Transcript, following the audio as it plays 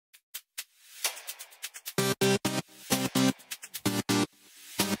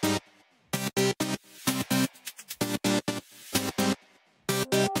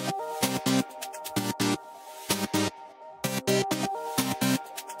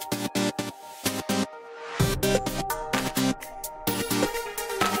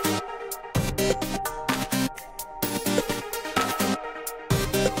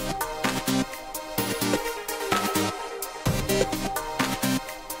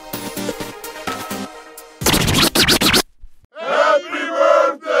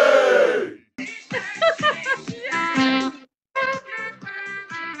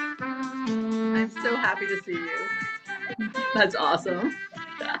That's awesome.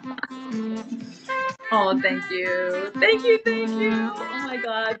 Oh, thank you. Thank you. Thank you. Oh my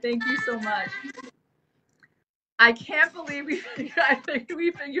God. Thank you so much. I can't believe we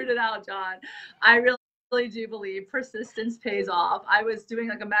figured it out, John. I really do believe persistence pays off. I was doing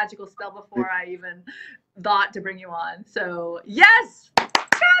like a magical spell before I even thought to bring you on. So, yes,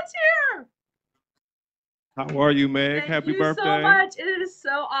 Cat's here. How are you, Meg? Thank Happy you so birthday. much. It is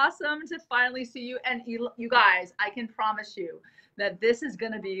so awesome to finally see you. And you guys, I can promise you that this is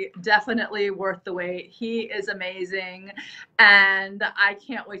going to be definitely worth the wait. He is amazing. And I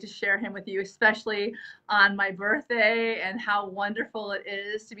can't wait to share him with you, especially on my birthday, and how wonderful it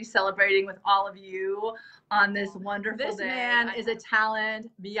is to be celebrating with all of you on this wonderful day. This man is a talent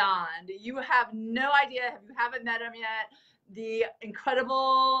beyond. You have no idea if you haven't met him yet the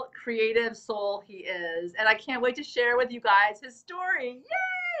incredible creative soul he is. And I can't wait to share with you guys his story.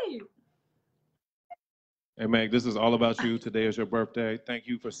 Yay! Hey, Meg, this is all about you. Today is your birthday. Thank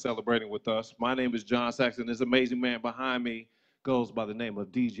you for celebrating with us. My name is John Saxon. This amazing man behind me goes by the name of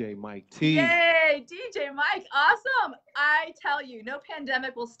DJ Mike T. Yay, DJ Mike, awesome. I tell you, no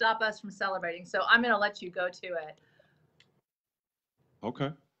pandemic will stop us from celebrating. So I'm going to let you go to it.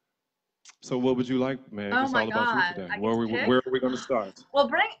 Okay. So what would you like, Meg? Oh It's my all about you God. today. I get Where to are pick? where are we going to start? Well,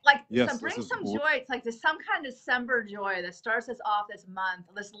 bring Yes, some joy. It's like there's some kind of December joy that starts us off this month,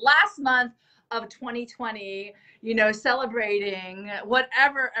 this last month of 2020, celebrating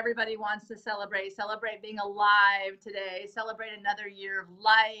whatever everybody wants to celebrate. Celebrate being alive today, celebrate another year of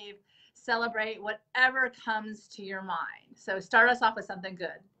life, celebrate whatever comes to your mind. So start us off with something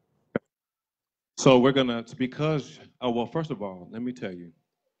good. So we're going to, because, well, first of all, let me tell you,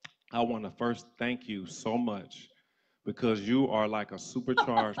 I want to first thank you so much because you are like a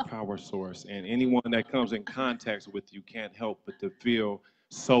supercharged power source, and anyone that comes in contact with you can't help but to feel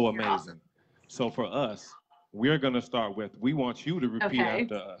so amazing. Awesome. So for us, we're going to start with, we want you to repeat Okay.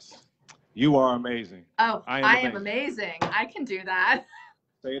 after us. You are amazing. Oh, I I am am amazing. I can do that.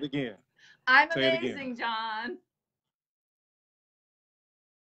 Say it again. I'm Say it again. amazing, John.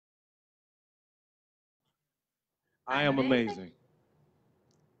 I am amazing.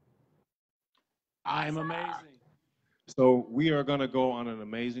 I am amazing. So we are going to go on an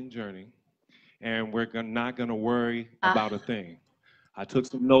amazing journey, and we're not going to worry about a thing. I took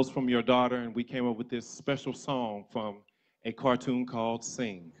some notes from your daughter, and we came up with this special song from a cartoon called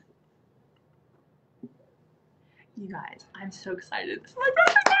Sing. You guys, I'm so excited. It's my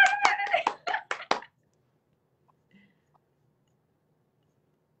birthday!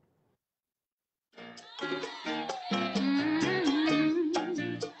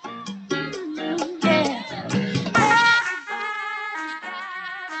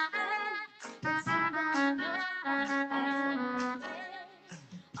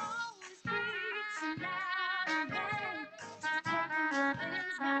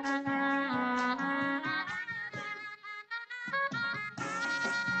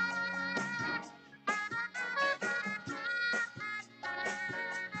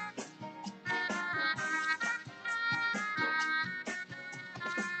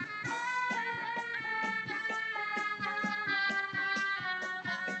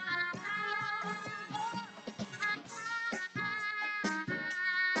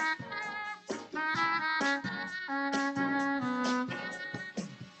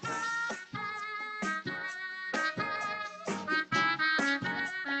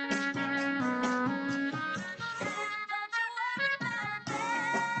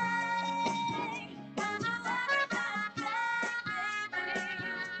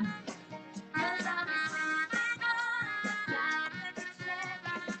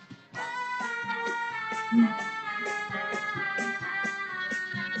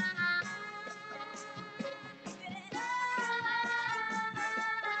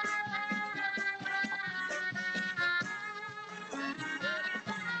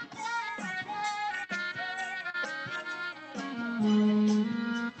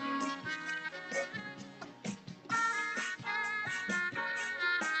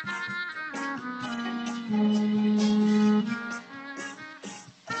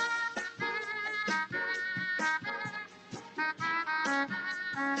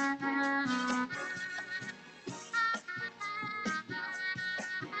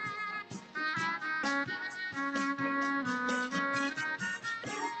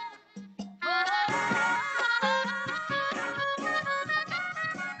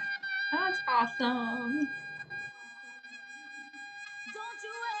 That's awesome.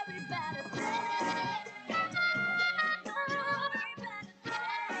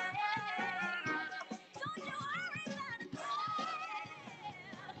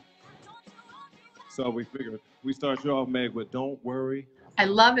 So we figured we start you off, Meg, with "Don't Worry." I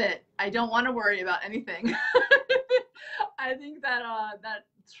love it. I don't want to worry about anything. I think that that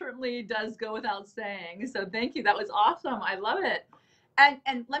certainly does go without saying. So thank you. That was awesome. I love it.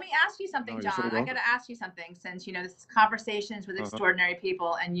 And let me ask you No, something, you're so John. I got welcome. to ask you something since this is conversations with Uh-huh. extraordinary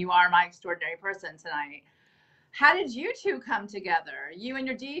people, and you are my extraordinary person tonight. How did you two come together? You and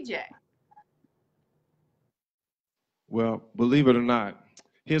your DJ? Well, believe it or not,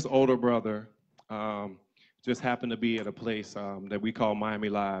 his older brother um, just happened to be at a place that we call Miami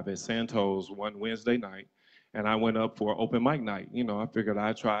Live at Santos one Wednesday night. And I went up for open mic night. You know, I figured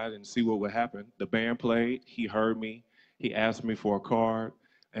I'd try it and see what would happen. The band played, he heard me, he asked me for a card.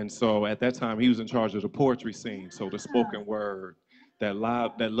 And so at that time, he was in charge of the poetry scene. So the Ah, spoken word, that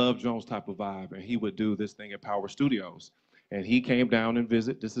live, that Love Jones type of vibe. And he would do this thing at Power Studios. And he came down and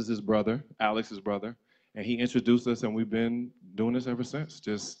visit. This is his brother, Alex's brother, and he introduced us, and we've been doing this ever since.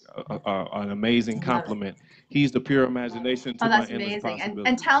 Just an amazing love it. compliment. He's the pure imagination Oh, to my that's endless amazing.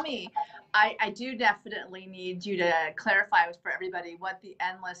 And tell possibilities. me, I do definitely need you to clarify for everybody what the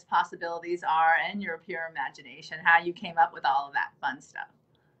endless possibilities are and your pure imagination, how you came up with all of that fun stuff.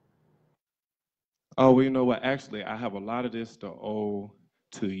 Oh, well, you know what? Actually, I have a lot of this to owe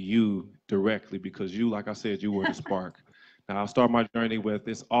to you directly because you, like I said, you were the spark. Now, I'll start my journey with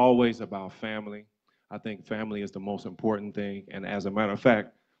it's always about family. I think family is the most important thing. And as a matter of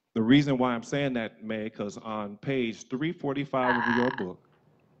fact, the reason why I'm saying that, May, because on page 345 of your Ah, book,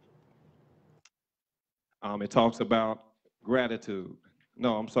 it talks about gratitude.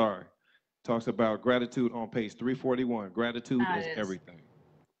 No, I'm sorry. It talks about gratitude on page 341. Gratitude is it is. everything.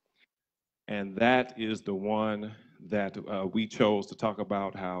 And that is the one that we chose to talk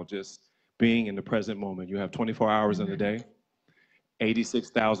about how just being in the present moment. You have 24 hours in a Mm-hmm. day,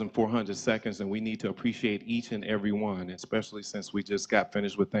 86,400 seconds, and we need to appreciate each and every one, especially since we just got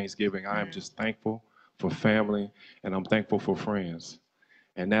finished with Thanksgiving. I am Mm, just thankful for family and I'm thankful for friends.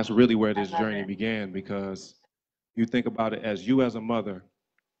 And that's really where I this love journey it. began because you think about it as you as a mother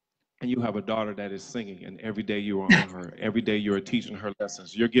and you have a daughter that is singing and every day you are on her, every day you're teaching her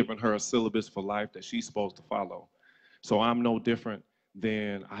lessons, you're giving her a syllabus for life that she's supposed to follow. So I'm no different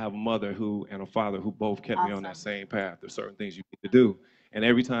than I have a mother who and a father who both kept me on that Awesome. same path. There's certain things you need to do, and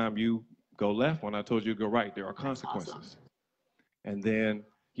every time you go left when I told you to go right, there are That's awesome. consequences. And then,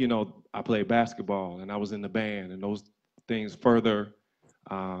 you know, I played basketball and I was in the band, and those things further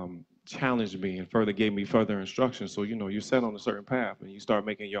challenged me and further gave me further instruction. So, you know, you set on a certain path and you start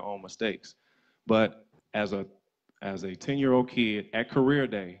making your own mistakes. But as a 10-year-old kid at career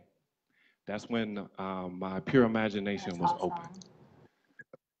day, that's when my pure imagination That's was open. awesome.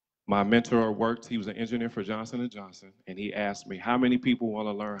 My mentor worked, he was an engineer for Johnson& Johnson, and he asked me, how many people want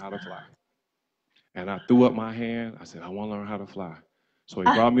to learn how to fly? And I threw up my hand. I said, I want to learn how to fly. So he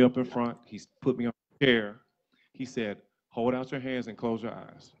Ah, brought me up in front. He put me on a chair. He said, hold out your hands and close your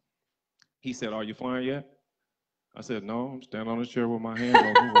eyes. He said, are you flying yet? I said, no, I'm standing on the chair with my hands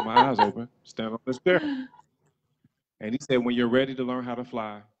open, with my eyes open, stand on this chair. And he said, when you're ready to learn how to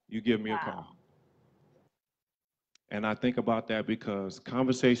fly, you give me a wow. call. And I think about that because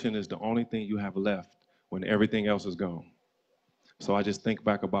conversation is the only thing you have left when everything else is gone. So I just think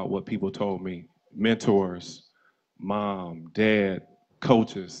back about what people told me, mentors, mom, dad,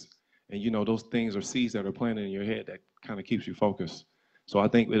 coaches, and you know, those things are seeds that are planted in your head that kind of keeps you focused. So I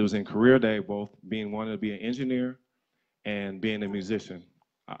think it was in career day, both being wanting to be an engineer and being a musician.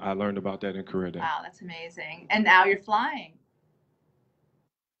 I learned about that in career day. Wow, that's amazing. And now you're flying.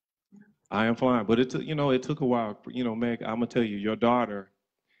 I am flying, but it took, you know, it took a while. You know, Meg, I'm gonna tell you, your daughter,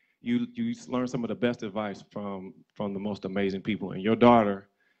 you learn some of the best advice from the most amazing people. And your daughter,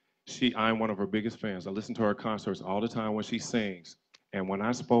 I'm one of her biggest fans. I listen to her concerts all the time when she sings. And when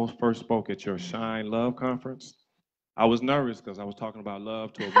I first spoke at your Shine Love conference, I was nervous because I was talking about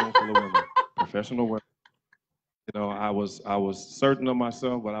love to a room full of women, professional women. You know, I was certain of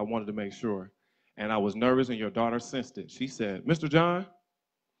myself, but I wanted to make sure. And I was nervous, and your daughter sensed it. She said, "Mr. John,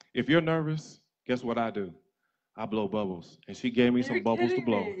 if you're nervous, guess what I do? I blow bubbles." And she gave me some You're bubbles to kidding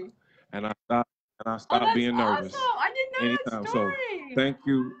blow, me. and I Oh, stopped that's being nervous awesome. I didn't know that anytime. So story.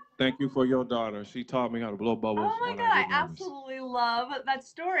 thank you for your daughter. She taught me how to blow Oh bubbles my when I God, get I nervous. absolutely love that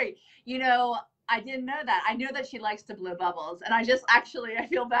story. You know, I didn't know that. I know that she likes to blow bubbles. And I just actually, I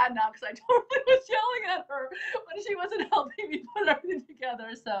feel bad now because I totally was yelling at her when she wasn't helping me put everything together.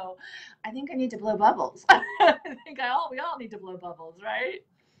 So I think I need to blow bubbles. I think we all need to blow bubbles, right?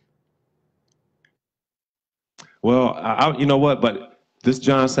 Well, you know what? But this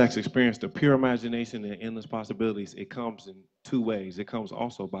John Sachs experience, the pure imagination and endless possibilities, it comes in two ways. It comes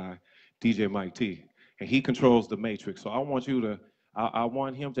also by DJ Mike T, and he controls the matrix. So I want you to I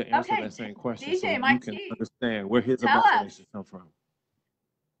want him to answer Okay, that same question so DJ you Mike can T, understand where his tell us. imagination come from.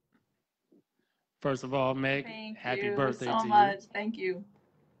 First of all, Meg, Thank happy you birthday so to you. much. Thank you.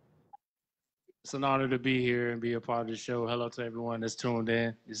 It's an honor to be here and be a part of the show. Hello to everyone that's tuned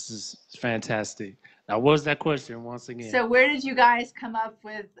in. This is fantastic. Now, what's that question once again? So where did you guys come up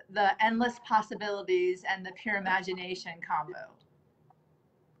with the endless possibilities and the pure imagination combo?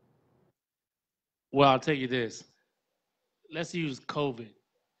 Well, I'll tell you this. Let's use COVID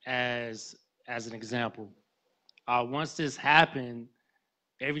as an example. Once this happened,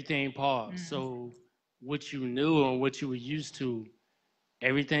 everything paused. So what you knew and what you were used to,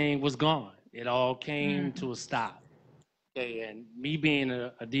 everything was gone. It all came to a stop. Okay, and me being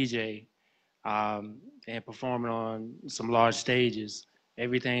a DJ and performing on some large stages,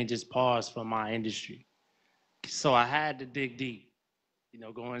 everything just paused for my industry. So I had to dig deep,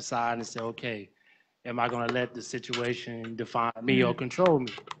 go inside and say, okay, am I going to let the situation define me or control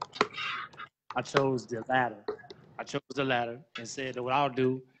me? I chose the latter. I chose the latter and said that what I'll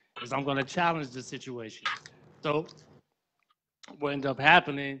do is I'm going to challenge the situation. So what ended up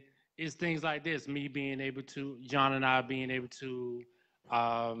happening is things like this, me being able to, John and I being able to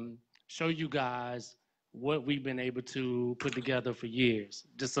show you guys what we've been able to put together for years.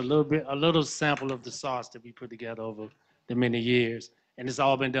 Just a little sample of the sauce that we put together over the many years. And it's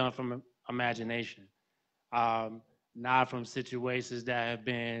all been done from imagination, not from situations that have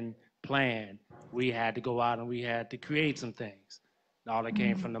been planned. We had to go out and we had to create some things. All that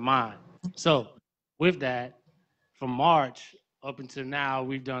came from the mind. So with that, from March up until now,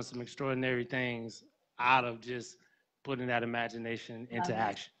 we've done some extraordinary things out of just putting that imagination into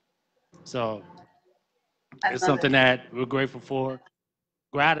action. So it's something that we're grateful for.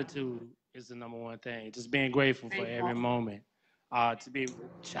 Gratitude is the number one thing. Just being grateful for every moment, to be able to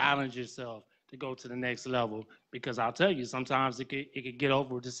challenge yourself to go to the next level. Because I'll tell you, sometimes it could get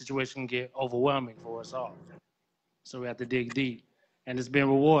over. The situation can get overwhelming for us all. So we have to dig deep. And it's been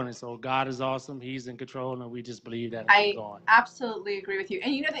rewarding. So God is awesome. He's in control, and we just believe that it's going. I absolutely agree with you.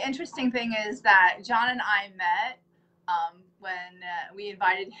 And you know, the interesting thing is that John and I met when we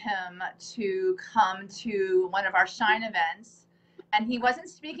invited him to come to one of our Shine events. And he wasn't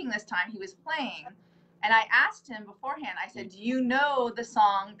speaking this time, he was playing. And I asked him beforehand, I said, do you know the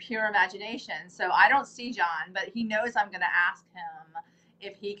song Pure Imagination? So I don't see John, but he knows I'm going to ask him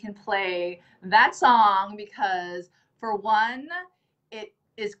if he can play that song because, for one, it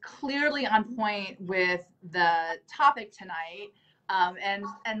is clearly on point with the topic tonight. And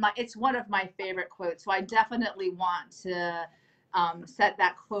it's one of my favorite quotes. So I definitely want to set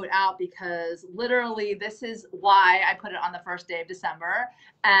that quote out because literally this is why I put it on the first day of December.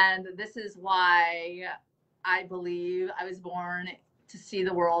 And this is why I believe I was born to see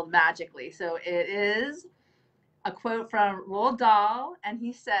the world magically. So it is a quote from Roald Dahl, and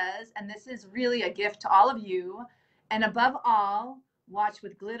he says, and this is really a gift to all of you, and above all, watch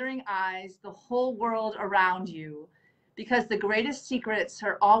with glittering eyes the whole world around you, because the greatest secrets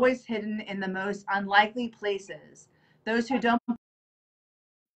are always hidden in the most unlikely places. Those who don't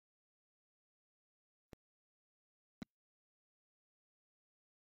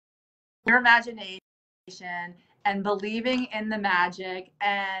your imagination and believing in the magic.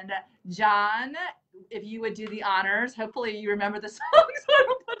 And John, if you would do the honors, hopefully you remember the song so I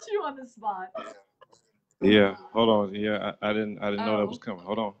don't put you on the spot. Yeah, hold on. Yeah, I didn't know that was coming.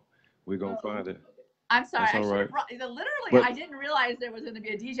 Hold on. We're going to find it. I'm sorry. That's all right. Literally, I didn't realize there was going to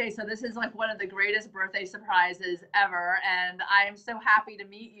be a DJ. So this is like one of the greatest birthday surprises ever. And I am so happy to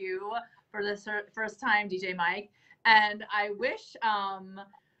meet you for the first time, DJ Mike. And I wish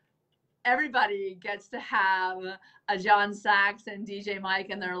everybody gets to have a John Sachs and DJ Mike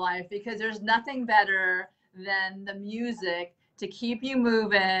in their life because there's nothing better than the music to keep you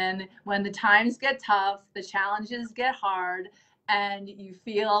moving when the times get tough, the challenges get hard, and you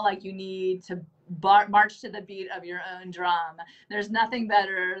feel like you need to march to the beat of your own drum. There's nothing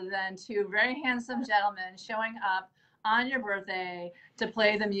better than two very handsome gentlemen showing up on your birthday to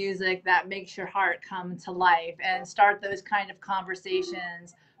play the music that makes your heart come to life and start those kind of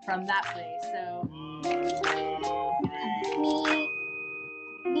conversations from that place. So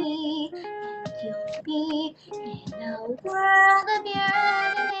me, and you'll be in a world of your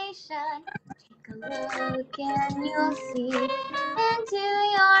imagination. Take a look and you'll see into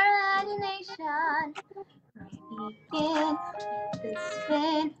your imagination. We begin with the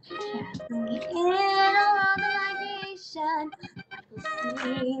spin, traveling in a world of ideation. What we'll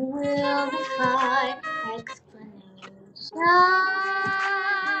see will defy explanation. If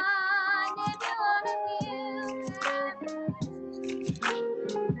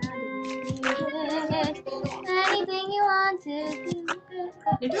you wanna feel anything you want to do.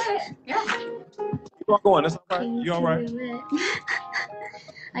 You're doing it. Yeah. Keep on going. That's all right. You all right?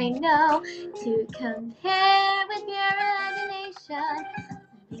 I know to compare with your imagination.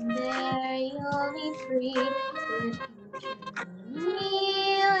 And there you'll be free if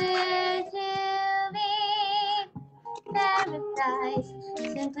you wish to be paradise.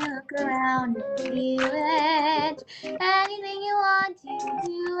 Simply look around and feel it. Anything you want to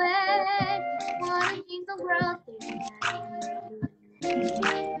do it. Wanna change the world, there's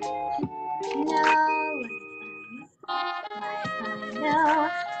no I know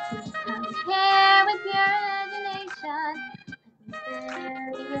to compare with your imagination.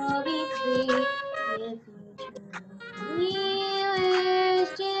 There you'll be free if you truly wish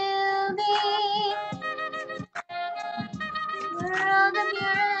to be. World of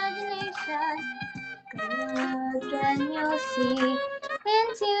your imagination. Look and you'll see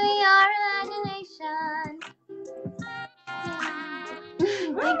into your imagination.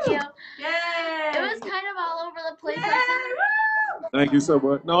 Thank you. Yay! It was kind of all over the place. Thank you so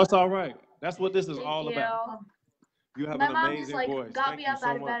much. No, it's all right. That's what this is Thank all you. about. You have My an mom amazing just like voice. got Thank me you up so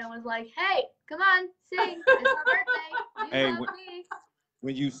out of bed much. and was like, "Hey, come on, sing! It's my birthday. You Hey, love when- me."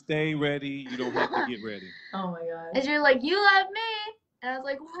 When you stay ready, you don't have to get ready. Oh my god. And you're like, "You love me," and I was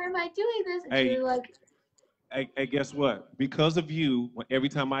like, "Why am I doing this?" And Hey. you're like, Hey, guess what? Because of you, every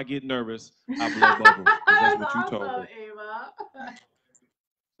time I get nervous, I blow bubbles. 'Cause that's what you told awesome, me. Ava.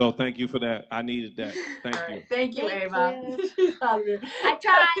 So thank you for that. I needed that. Thank All you. right. Thank you, Thank Ava. you. I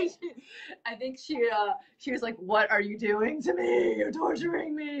tried. I think she was like, "What are you doing to me? You're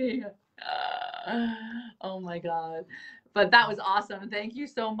torturing me." Oh my god. But that was awesome. Thank you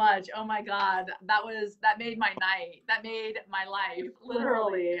so much. Oh my god. That made my night. That made my life.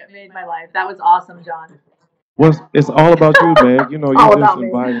 Literally, it made my life. That was awesome, John. Well, it's all about you, man. You know, All you're just about me.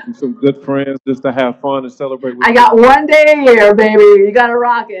 inviting some good friends just to have fun and celebrate with I you. got one day a year, baby. You gotta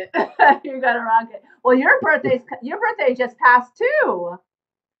rock it. You gotta rock it. Well, your birthday just passed too.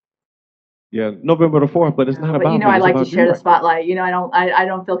 Yeah, November the 4th, but it's not But about you know, me. I It's like to about you share the right now. spotlight. You know, I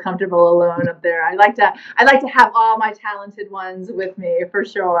don't feel comfortable alone up there. I like to have all my talented ones with me for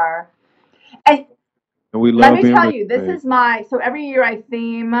sure. And And we let love me being tell with you, this babe. is so every year I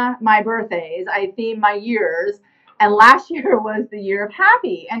theme my birthdays, I theme my years, and last year was the year of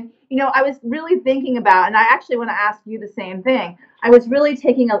happy. And you know, I was really thinking about, and I actually want to ask you the same thing. I was really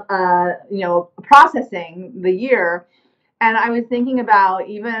taking processing the year, and I was thinking about,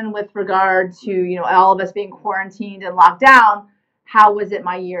 even with regard to, you know, all of us being quarantined and locked down, how was it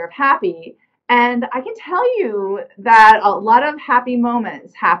my year of happy? And I can tell you that a lot of happy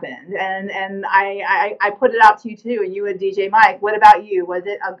moments happened, and I put it out to you too, and you and DJ Mike. What about you? Was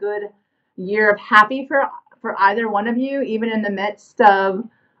it a good year of happy for either one of you, even in the midst of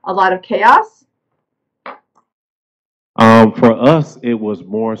a lot of chaos? For us, it was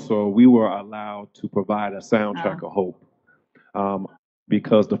more so we were allowed to provide a soundtrack of hope.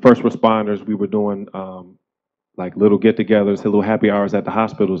 Because the first responders, we were doing like little get-togethers, little happy hours at the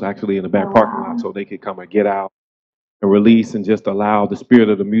hospitals, actually in the back parking lot, so they could come and get out and release and just allow the spirit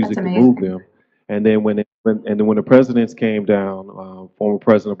of the music to move them. And then when the presidents came down, former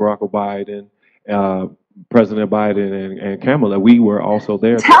President Barack Obama, President Biden, and Kamala, we were also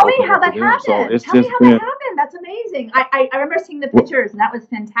there. Tell me open how up that for them. So happened. it's Tell me just how been that happened. That's amazing. I remember seeing the pictures, and that was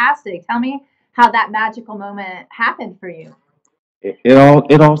fantastic. Tell me how that magical moment happened for you.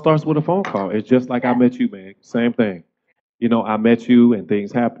 it all starts with a phone call. It's just like I Yeah. met you, man. Same thing. You know, I met you and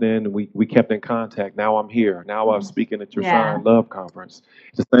things happening, and we kept in contact. Now I'm here. Now I'm speaking at your Yeah. Shine Love conference.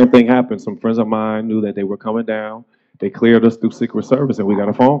 The same thing happened. Some friends of mine knew that they were coming down. They cleared us through Secret Service, and we got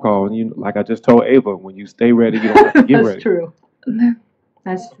a phone call. And you, like I just told Ava, when you stay ready, you don't have to get That's ready. true.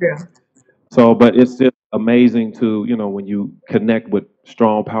 That's true. So, but it's just amazing to, you know, when you connect with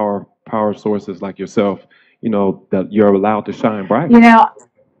strong power sources like yourself, you know, that you're allowed to shine bright. You know,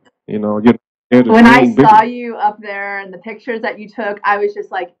 You know, you're there to when I dream bigger. saw you up there and the pictures that you took, I was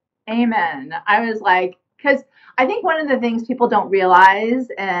just like, amen. I was like, because I think one of the things people don't realize,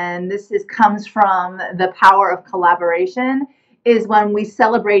 and comes from the power of collaboration, is when we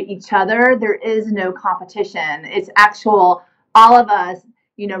celebrate each other, there is no competition. It's actual, all of us,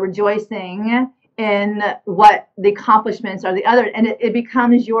 you know, rejoicing in what the accomplishments are the other, and it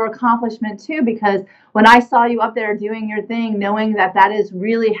becomes your accomplishment too, because when I saw you up there doing your thing, knowing that that is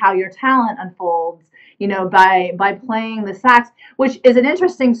really how your talent unfolds, you know, by playing the sax, which is an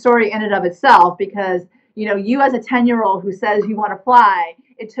interesting story in and of itself, because you know, you as a 10-year-old who says you want to fly,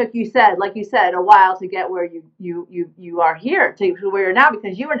 it took you like you said, a while to get where you are here, to where you're now,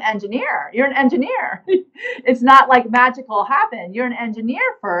 because you're an engineer. You're an engineer. It's not like magical happened. You're an engineer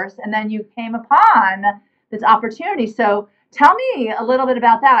first, and then you came upon this opportunity. So Tell me a little bit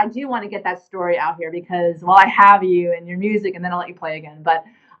about that. I do want to get that story out here because, well, I have you and your music, and then I'll let you play again. But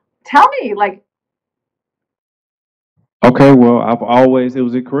tell me, like, Okay, well, I've always, it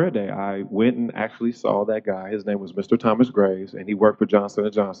was a career day. I went and actually saw that guy. His name was Mr. Thomas Graves, and he worked for Johnson&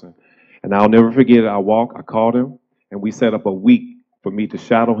 and Johnson. And I'll never forget it. I called him, and we set up a week for me to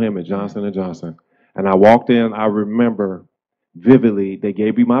shadow him at Johnson& Johnson. And I walked in, I remember vividly, they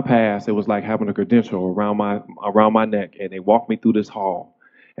gave me my pass. It was like having a credential around my neck, and they walked me through this hall.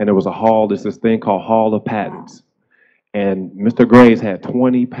 And there was a hall, there's this thing called Hall of Patents. And Mr. Graves had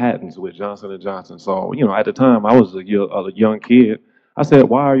 20 patents with Johnson& and Johnson. So, at the time, I was a young kid. I said,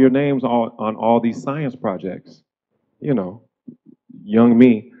 why are your names on all these science projects? You know, young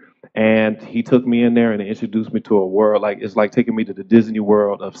me. And he took me in there and introduced me to a world it's like taking me to the Disney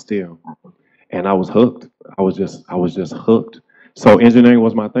World of STEM. And I was hooked. I was just hooked. So engineering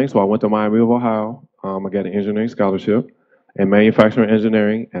was my thing. So I went to Miami of Ohio. I got an engineering scholarship in manufacturing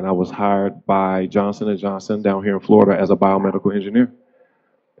engineering, and I was hired by Johnson& Johnson down here in Florida as a biomedical engineer.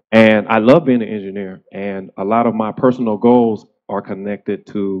 And I love being an engineer, and a lot of my personal goals are connected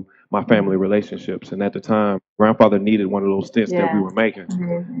to my family relationships. And at the time, grandfather needed one of those stents that we yeah, were making.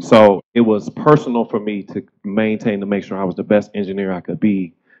 amazing. So it was personal for me to make sure I was the best engineer I could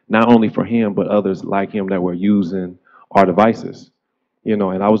be, not only for him, but others like him that were using our devices. And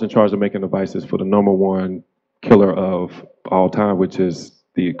I was in charge of making devices for the number one killer of all time, which is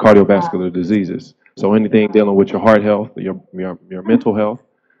the Wow. cardiovascular diseases. So anything dealing with your heart health, your mental health.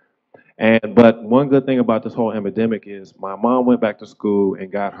 But one good thing about this whole epidemic is my mom went back to school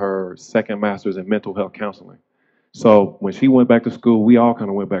and got her second master's in mental health counseling. So when she went back to school, we all kind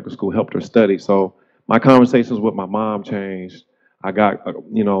of went back to school, helped her study. So my conversations with my mom changed. I got,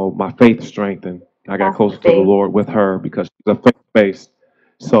 my faith strengthened. I got That's closer to the faith. Lord with her because she's a faith-based.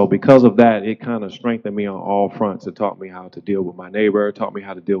 So because of that, it kind of strengthened me on all fronts. It taught me how to deal with my neighbor, taught me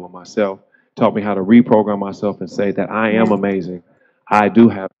how to deal with myself, taught me how to reprogram myself and say that I am Yeah. amazing. I do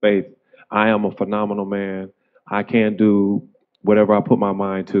have faith. I am a phenomenal man. I can do whatever I put my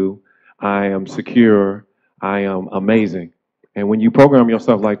mind to. I am secure. I am amazing. And when you program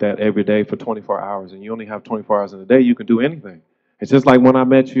yourself like that every day for 24 hours and you only have 24 hours in a day, you can do anything. It's just like when I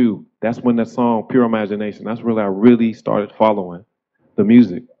met you, that's when that song, Pure Imagination, I really started following the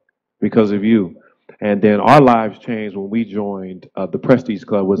music because of you. And then our lives changed when we joined the Prestige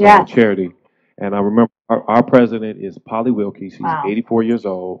Club, was a Yes. charity. And I remember our president is Polly Wilkie. She's Wow. 84 years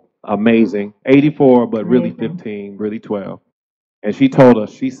old, amazing, 84, but really Amazing. 15, really 12. And she told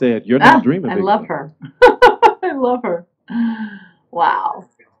us, she said, you're not dreaming I big love enough. her. I love her. Wow.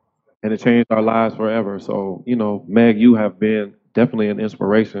 And it changed our lives forever. So, Meg, you have been definitely an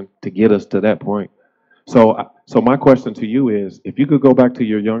inspiration to get us to that point. So my question to you is, if you could go back to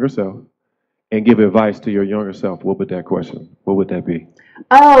your younger self and give advice to your younger self, what would that be?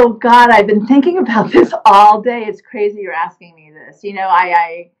 Oh God, I've been thinking about this all day. It's crazy you're asking me this.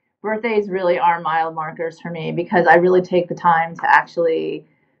 I birthdays really are mile markers for me because I really take the time to actually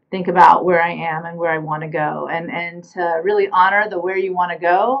think about where I am and where I want to go and to really honor the where you want to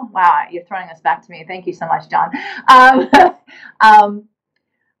go. Wow, you're throwing this back to me. Thank you so much, John. Um, um,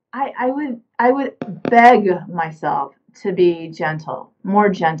 I would beg myself to be gentle, more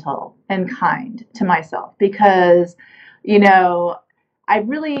gentle and kind to myself because, you know, I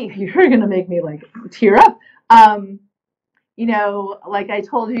really you're gonna make me like tear up. Um, like I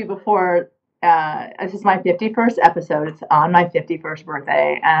told you before, this is my 51st episode. It's on my 51st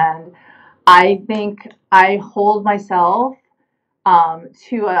birthday, and I think I hold myself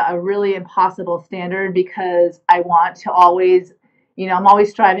to a really impossible standard because I want to always, I'm always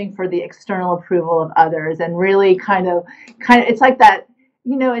striving for the external approval of others and really it's like that,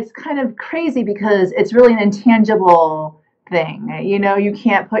 it's kind of crazy because it's really an intangible thing. You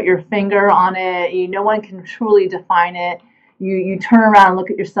can't put your finger on it. No one can truly define it. You turn around and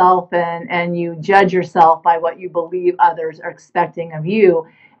look at yourself and you judge yourself by what you believe others are expecting of you.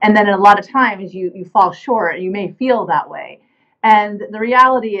 And then a lot of times you fall short. You may feel that way, and the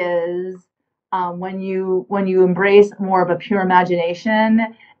reality is, when you embrace more of a pure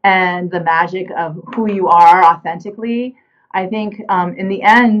imagination and the magic of who you are authentically, I think in the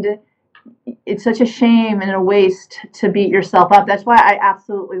end, it's such a shame and a waste to beat yourself up. That's why I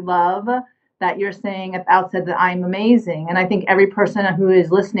absolutely love that you're saying at the outset that I'm amazing. And I think every person who is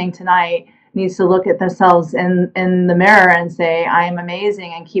listening tonight needs to look at themselves in the mirror and say, I am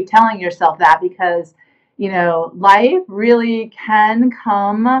amazing, and keep telling yourself that because, life really can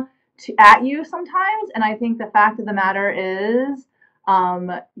come at you sometimes. And I think the fact of the matter is,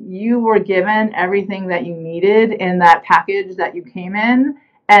 you were given everything that you needed in that package that you came in,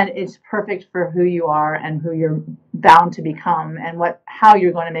 and it's perfect for who you are and who you're bound to become, and how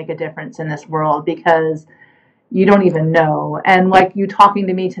you're going to make a difference in this world, because you don't even know. And like you talking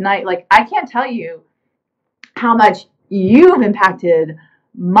to me tonight, like I can't tell you how much you've impacted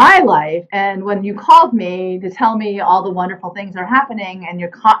my life. And when you called me to tell me all the wonderful things that are happening, and your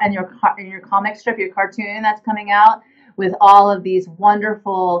comic strip, your cartoon that's coming out with all of these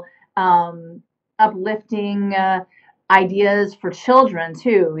wonderful uplifting ideas for children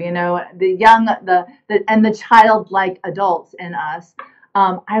too, the young, and the childlike adults in us.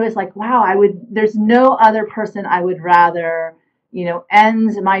 I was like, wow, there's no other person I would rather,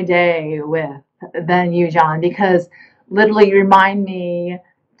 end my day with than you, John, because literally you remind me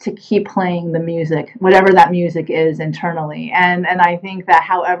to keep playing the music, whatever that music is internally. And I think that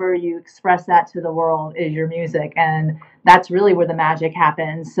however you express that to the world is your music. And that's really where the magic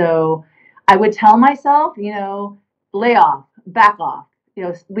happens. So I would tell myself, lay off, back off,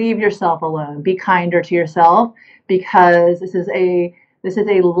 leave yourself alone, be kinder to yourself, because this is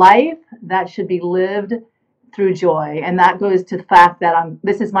a life that should be lived through joy. And that goes to the fact that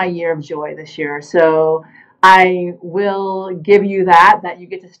this is my year of joy this year. So I will give you that you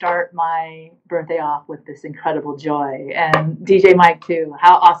get to start my birthday off with this incredible joy. And DJ Mike too.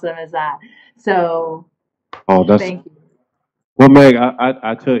 How awesome is that? So thank you. Well, Meg,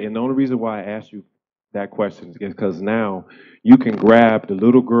 I tell you, and the only reason why I asked you that question is because now you can grab the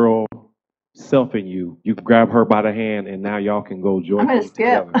little girl self in you. You can grab her by the hand, and now y'all can go joyfully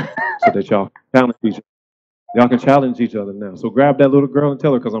together, so that y'all can challenge each other now. So grab that little girl and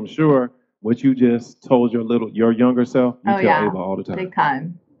tell her, because I'm sure what you just told your younger self, you tell Ava all the time. Big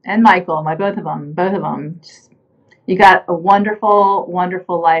time. And Michael, both of them. You got a wonderful,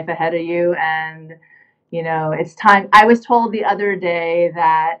 wonderful life ahead of you, and it's time. I was told the other day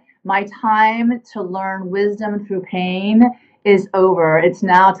that my time to learn wisdom through pain is over. It's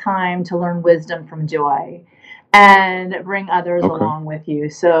now time to learn wisdom from joy and bring others along with you.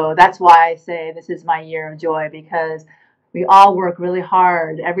 So that's why I say this is my year of joy, because we all work really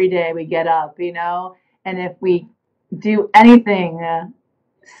hard every day. We get up, and if we do anything,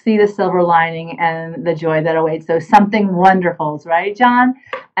 see the silver lining and the joy that awaits. So something wonderful, right, John?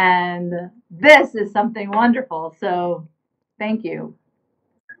 And this is something wonderful. So thank you.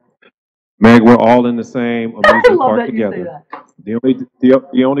 Meg, we're all in the same amusement park together.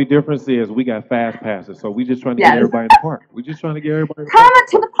 The only difference is we got fast passes, so we just trying to get everybody in the park. We just trying to get everybody in the park.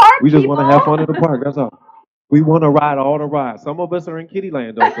 To the park. We just want to have fun in the park. That's all. We want to ride all the rides. Some of us are in Kitty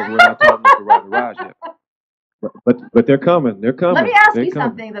Land though, because we're not talking to ride the rides yet. But they're coming. They're coming. Let me ask you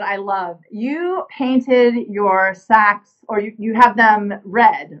something that I love. You painted your sax, or you have them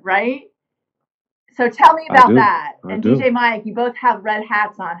red, right? So tell me about that. And DJ Mike, you both have red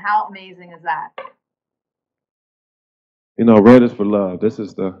hats on. How amazing is that? Red is for love. This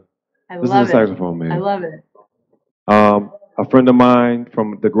is the saxophone, man. I love it. A friend of mine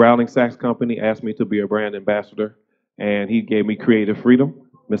from the Growling Sax Company asked me to be a brand ambassador, and he gave me creative freedom.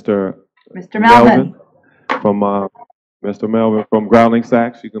 Mr. Melvin from Mr. Melvin from Growling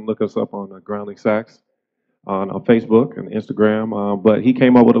Sax. You can look us up on Growling Sax on Facebook and Instagram. But he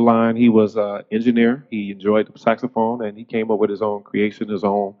came up with a line. He was an engineer. He enjoyed the saxophone, and he came up with his own creation, his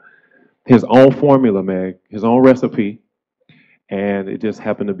own formula, Meg, his own recipe. And it just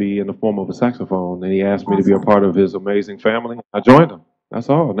happened to be in the form of a saxophone. And he asked me to be a part of his amazing family. I joined him. That's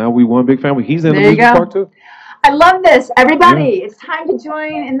all. Now we one big family. He's in the amusement park too. I love this. Everybody, it's time to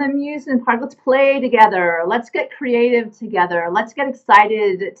join in the amusement park. Let's play together. Let's get creative together. Let's get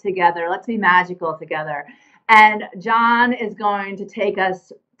excited together. Let's be magical together. And John is going to take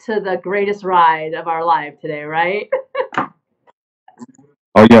us to the greatest ride of our life today, right?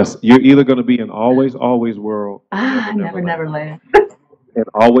 Oh, yes. You're either going to be in Always, Always World. Never Land. In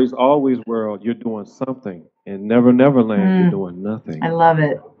Always, Always World, you're doing something. In Never, Never Land, you're doing nothing. I love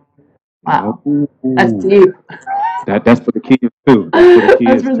it. Wow. That's deep. That's for the kids, too.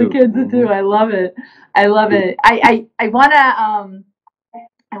 That's for the kids, too. I love it. I love it. I want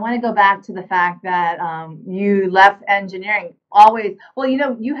to go back to the fact that you left engineering always. Well,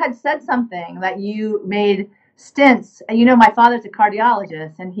 you had said something that you made stints, and my father's a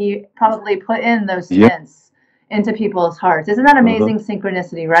cardiologist, and he probably put in those stints into people's hearts. Isn't that amazing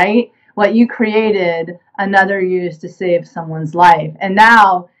synchronicity, right? What you created, another used to save someone's life, and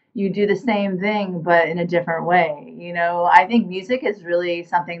now you do the same thing but in a different way. I think music is really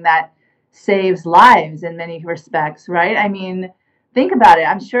something that saves lives in many respects, right? I mean, think about it.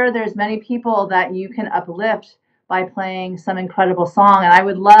 I'm sure there's many people that you can uplift by playing some incredible song, and I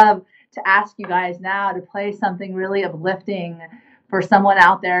would love to ask you guys now to play something really uplifting for someone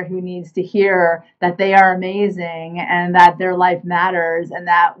out there who needs to hear that they are amazing and that their life matters and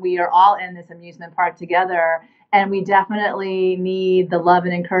that we are all in this amusement park together. And we definitely need the love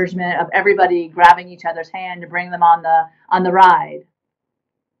and encouragement of everybody grabbing each other's hand to bring them on the ride.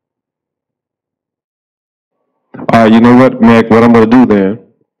 You know what, Meg? What I'm going to do then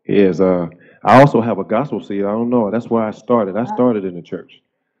is I also have a gospel seed. I don't know. That's where I started. I started in the church.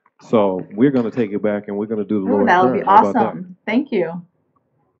 So we're going to take it back and we're going to do the Oh, Lord's that would Prayer. be How about that? awesome. Thank you.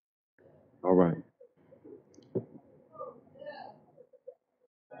 All right.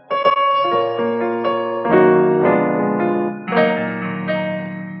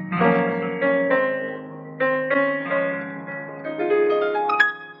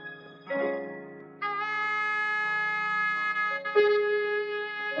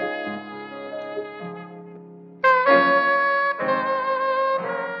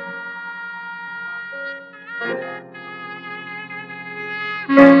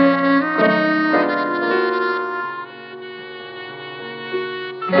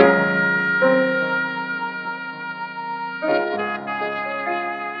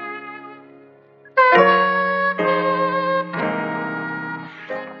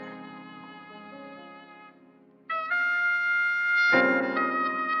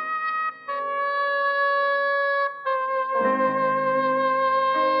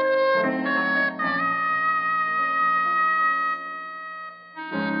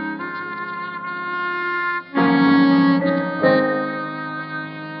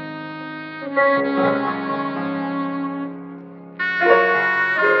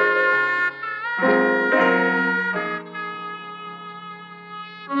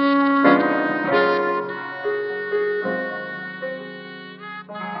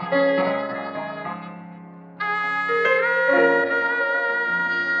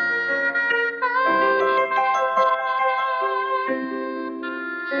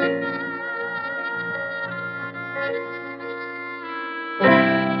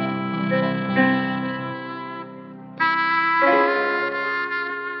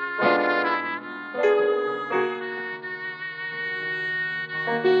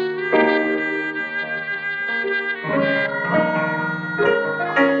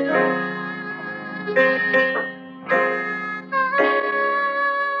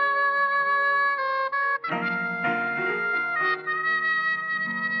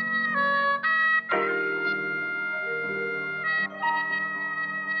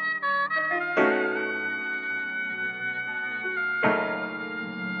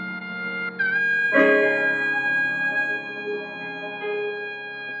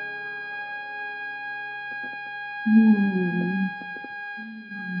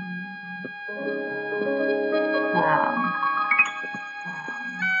 Wow.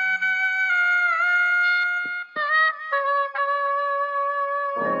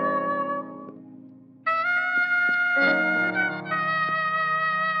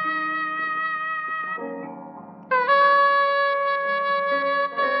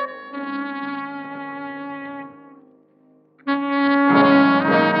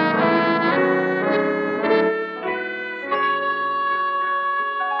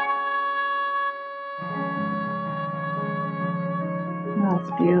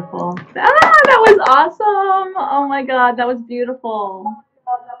 That's beautiful. That was awesome. Oh my God, that was beautiful.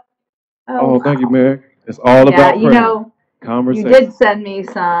 Oh, thank you, Wow. Meg. It's all Yeah, about you prayer, know, you conversation. did send me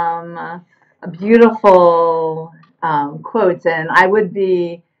some beautiful quotes, and I would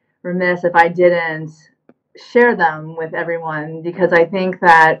be remiss if I didn't share them with everyone because I think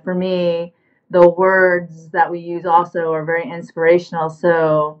that for me, the words that we use also are very inspirational.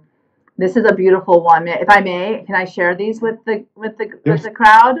 So this is a beautiful one. If I may, can I share these with Yes. the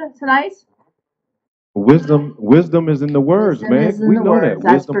crowd tonight? Wisdom is in the words, Wisdom Meg. is in We the know that. words,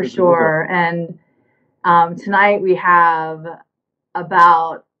 that's Wisdom for is in the words. sure. And tonight we have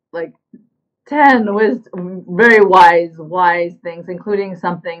about like 10 very wise things, including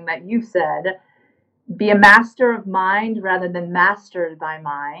something that you said. Be a master of mind rather than mastered by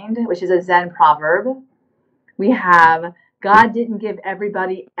mind, which is a Zen proverb. We have God didn't give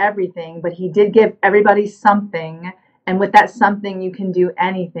everybody everything, but he did give everybody something. And with that something, you can do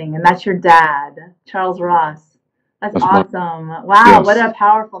anything. And that's your dad, Charles Ross. That's That's right. awesome. Wow, what Yes. a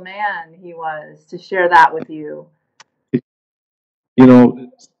powerful man he was to share that with you. You know,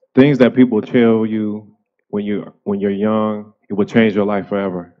 things that people tell you when you're young, it will change your life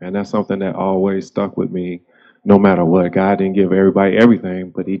forever. And that's something that always stuck with me no matter what. God didn't give everybody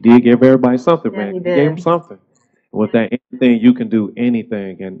everything, but he did give everybody something, Yeah, man. he He gave them did. something. With that anything, you can do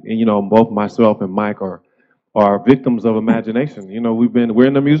anything. And you know, both myself and Mike are victims of imagination. You know, we're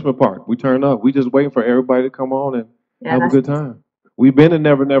in the amusement park. We turn up. We just waiting for everybody to come on and Yeah, have a good time. we've been in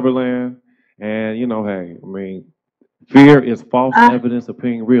Never Never Land, and you know, hey, I mean, fear is false Uh, evidence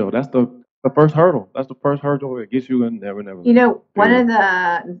appearing real. That's the first hurdle. That's the first hurdle that gets you in Never Never You Land. know, one Fear. of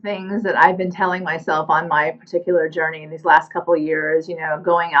the things that I've been telling myself on my particular journey in these last couple of years, you know,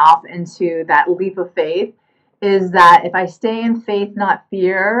 going off into that leap of faith, is that if I stay in faith, not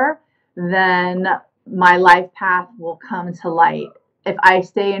fear, then my life path will come to light. If I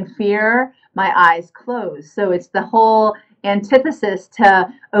stay in fear, my eyes close. So it's the whole antithesis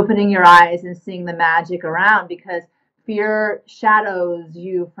to opening your eyes and seeing the magic around, because fear shadows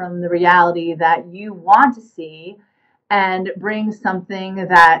you from the reality that you want to see and brings something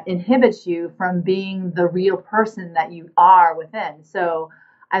that inhibits you from being the real person that you are within. So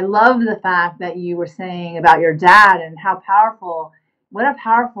I love the fact that you were saying about your dad and how powerful, what a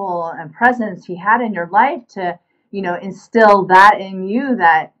powerful presence he had in your life to, you know, instill that in you,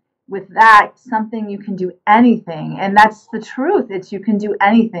 that with that something you can do anything. And that's the truth. It's you can do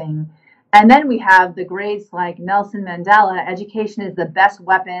anything. And then we have the greats like Nelson Mandela. Education is the best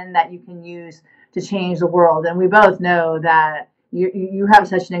weapon that you can use to change the world. And we both know that you have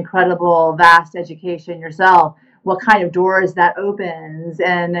such an incredible, vast education yourself. What kind of doors that opens,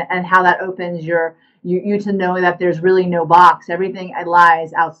 and how that opens you to know that there's really no box. Everything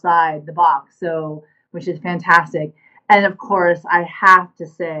lies outside the box. So, which is fantastic. And of course, I have to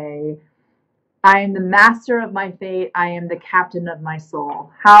say, I am the master of my fate. I am the captain of my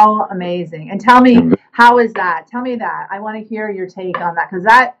soul. How amazing. And tell me, how is that? Tell me that. I want to hear your take on that, because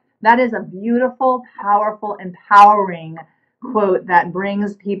that is a beautiful, powerful, empowering quote that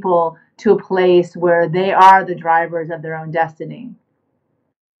brings people to a place where they are the drivers of their own destiny.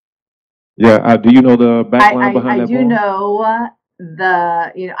 Yeah. Do you know the backline behind I that do poem? know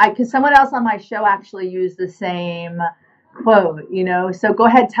you know, because someone else on my show actually used the same quote, you know. So go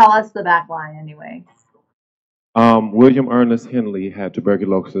ahead, tell us the back line anyway. William Ernest Henley had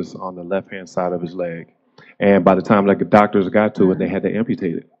tuberculosis on the left hand side of his leg, and by the time like the doctors got to it, they Mm. had to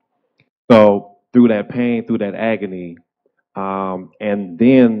amputate it. So through that pain, through that agony, and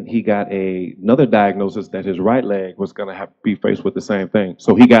then he got another diagnosis that his right leg was going to have be faced with the same thing.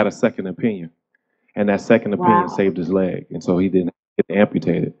 So he got a second opinion, and that second opinion Wow. saved his leg, and so he didn't get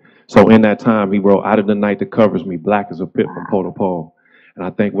amputated. So in that time, he wrote, "Out of the night that covers me, black as a pit from pole to pole, and I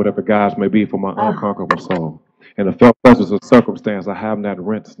thank whatever gods may be for my Oh, unconquerable soul. In the felt presence of circumstance, I have not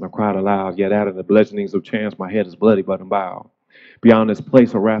rinsed nor cried aloud, yet out of the bludgeonings of chance, my head is bloody but unbowed. Beyond this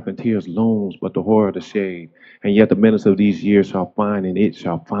place of wrath and tears looms but the horror of the shade, and yet the menace of these years shall find, and it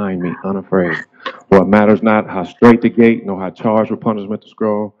shall find me unafraid. For it matters not how straight the gate, nor how charged with punishment the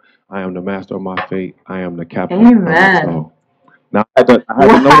scroll. I am the master of my fate. I am the captain of my amen. soul." Now, I had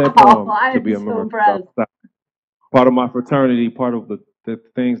to know that Wow, poem I to am be a so member of Phi impressed. Psi. Part of my fraternity, part of the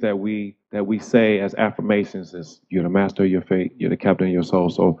things that we say as affirmations is you're the master of your fate, you're the captain of your soul.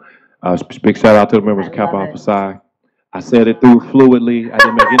 So, big shout out to the members I of Kappa love Alpha it. Psi. I said it through fluidly. I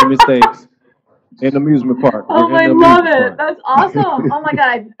didn't make any mistakes. In the amusement park. Oh, We're in I the love amusement it. park. That's awesome. Oh my God,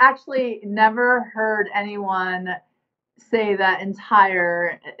 I've actually never heard anyone say that in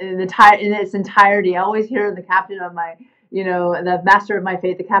its entirety. I always hear the captain of my, you know, the master of my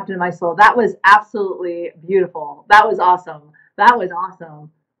fate, the captain of my soul. That was absolutely beautiful. That was awesome. That was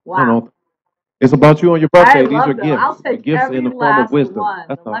awesome. No, Wow. no. It's about you on your I birthday. These are love them. I'll gifts. take Gifts in every the form of last wisdom. one.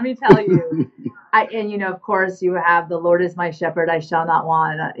 That's Let all. me tell you. And you know, of course, you have the Lord is my shepherd; I shall not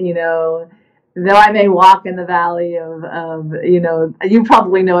want. You know, though I may walk in the valley of you know, you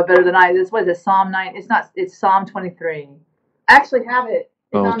probably know it better than I. This was a Psalm 9. It's not. It's Psalm 23. I actually have it.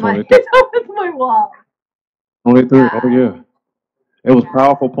 It's Psalms on my. 23. It's on my wall. 23. Oh, Yeah. yeah. It was Yeah.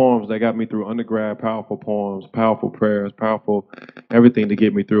 powerful poems that got me through undergrad, powerful poems, powerful prayers, powerful everything to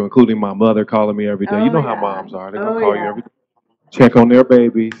get me through, including my mother calling me every day. You Oh know how yeah. moms are. They're going to Oh call you yeah. every day, check on their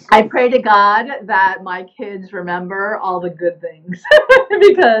babies. I pray to God that my kids remember all the good things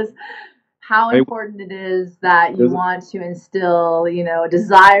because how Hey, important it is that you does it? want to instill, you know, a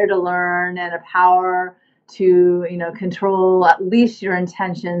desire to learn and a power to, you know, control at least your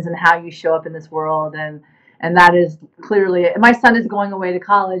intentions and how you show up in this world. And that is clearly, my son is going away to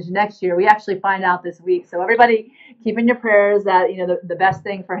college next year. We actually find out this week. So everybody keep in your prayers that, you know, the best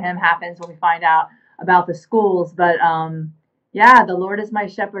thing for him happens when we find out about the schools. But yeah, the Lord is my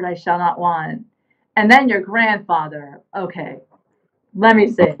shepherd, I shall not want. And then your grandfather. Okay, let me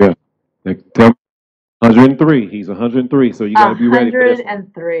Oh, see. yeah. Tell me, 103. He's 103, so you got A to be ready for hundred this one.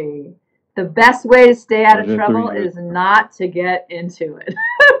 and three. The best way to stay out of 103 trouble years. is not to get into it.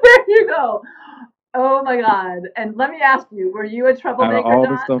 There you go. Oh my God. And let me ask you, were you a Out of troublemaker, all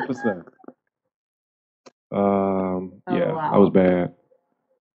the John? stuff to say, Oh yeah, I was wow. bad.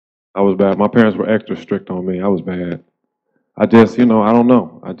 I was bad. My parents were extra strict on me. I was bad. I just, I don't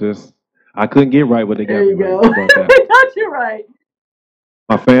know. I couldn't get right, but they got There me you right. go. How about that? Got you right.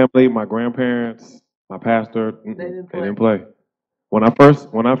 My family, my grandparents, my pastor, They didn't they play. didn't play. When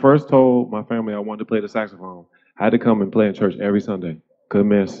I first told my family I wanted to play the saxophone, I had to come and play in church every Sunday. Couldn't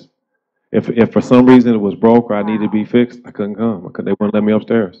miss. If for some reason it was broke or I needed to be fixed, I couldn't come. They wouldn't let me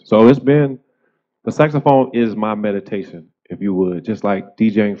upstairs. So the saxophone is my meditation, if you would, just like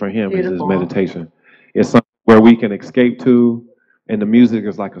DJing for him is his Beautiful. meditation. It's something where we can escape to, and the music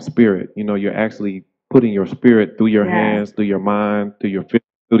is like a spirit. You're actually putting your spirit through your Yes. hands, through your mind, through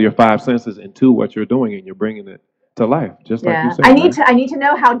your five senses into what you're doing, and you're bringing it to life, just like you Yeah. said. I need to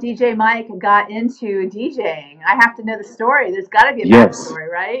know how DJ Mike got into DJing. I have to know the story. There's got to be a Yes. backstory,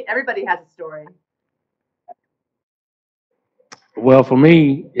 right? Everybody has a story. Well, for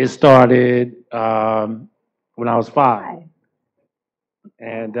me, it started when I was 5. Hi.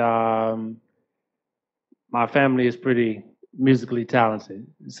 And my family is pretty musically talented.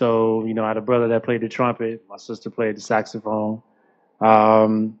 So, I had a brother that played the trumpet. My sister played the saxophone.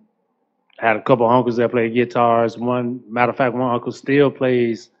 I had a couple of uncles that played guitars. Matter of fact, one uncle still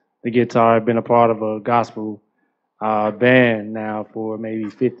plays the guitar. Been a part of a gospel band now for maybe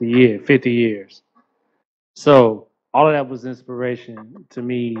 50 years. 50 years. So all of that was inspiration to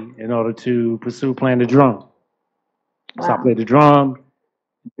me in order to pursue playing the drum. So I Wow. played the drum,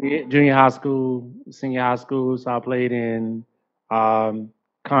 junior high school, senior high school. So I played in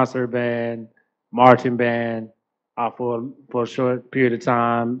concert band, marching band for a short period of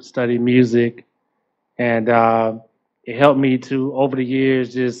time. Studied music, and it helped me to over the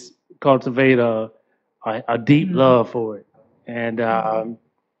years just cultivate a deep love for it. And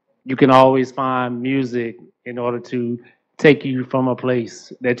you can always find music in order to take you from a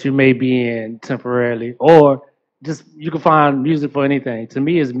place that you may be in temporarily, or just you can find music for anything. To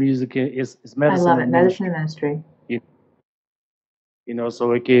me, it's music. It's I medicine love it. and Medicine ministry. and ministry.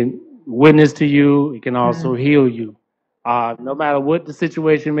 So it can witness to you. It can also Mm. heal you. No matter what the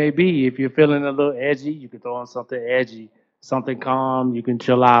situation may be, if you're feeling a little edgy, you can throw on something edgy, something calm. You can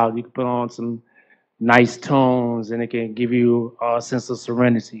chill out. You can put on some nice tones, and it can give you a sense of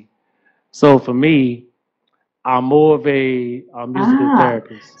serenity. So for me, I'm more of a musical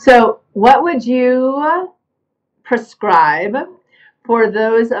therapist. So what would you prescribe for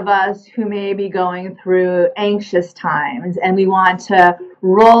those of us who may be going through anxious times and we want to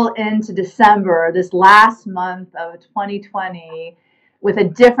roll into December, this last month of 2020, with a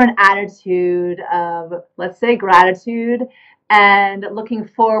different attitude of, let's say, gratitude and looking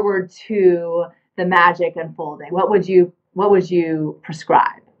forward to the magic unfolding? What would you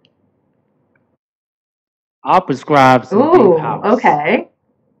prescribe? I'll prescribe some Ooh, deep house okay.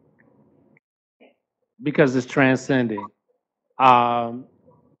 because it's transcending. Um,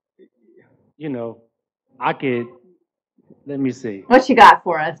 I could, let me see. What you got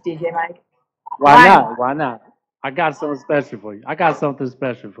for us, DJ Mike? Why not? Why not? I got something special for you. I got something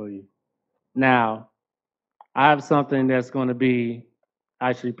special for you. Now, I have something that's going to be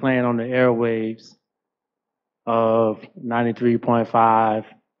actually playing on the airwaves of 93.5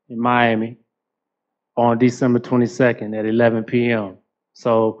 in Miami on December 22nd at 11 p.m.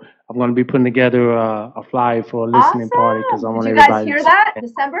 So I'm going to be putting together a flyer for a listening party because I want Did you guys everybody hear to that?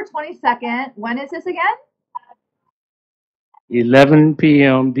 December 22nd. When is this again? 11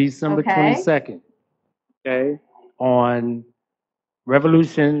 p.m. December Okay. 22nd. Okay, on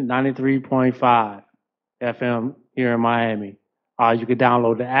Revolution 93.5 FM here in Miami. You can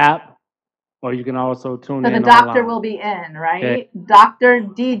download the app, or you can also tune So in the doctor online. will be in, right? Okay. Dr.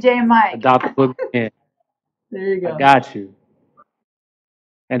 DJ The Mike. doctor will be in. There you I go. got you.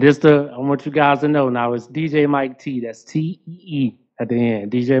 And I want you guys to know now it's DJ Mike T. That's T-E-E at the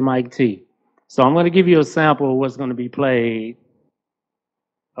end. DJ Mike T. So I'm going to give you a sample of what's going to be played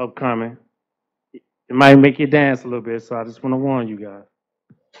upcoming. It might make you dance a little bit, so I just want to warn you guys.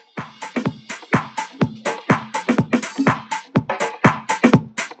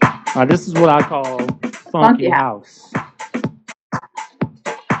 This is what I call funky house.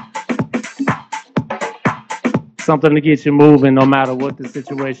 Something to get you moving no matter what the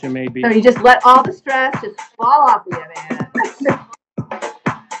situation may be. So you just let all the stress just fall off of you, man.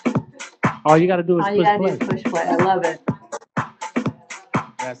 All you got to do is All you gotta do is push play. I love it.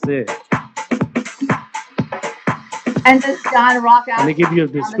 That's it. And does John rock out Let me give you a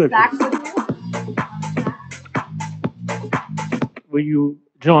on the description. sax with you? Will you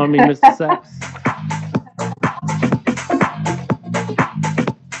join me, Mr. Sax?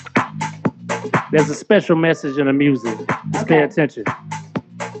 There's a special message in the music. Just pay attention.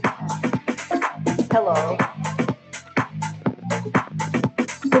 Hello.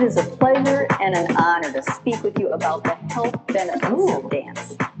 So It is a pleasure and an honor to speak with you about the health benefits of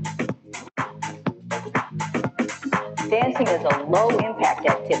dance. Dancing is a low-impact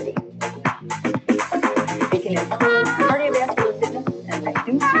activity. It can improve cardiovascular fitness and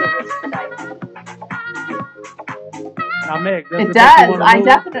reduce your risk for diabetes. Now, Meg, does It make you does. wanna I move?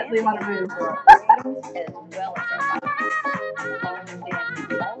 definitely want to move. For our brains as well as our bodies. Ballroom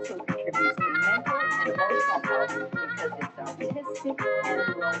dancing also contributes to mental and emotional health because it's artistic and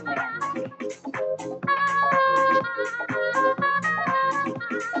romantic.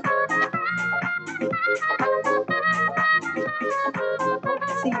 Hope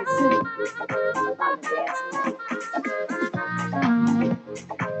to see you soon on the dance floor.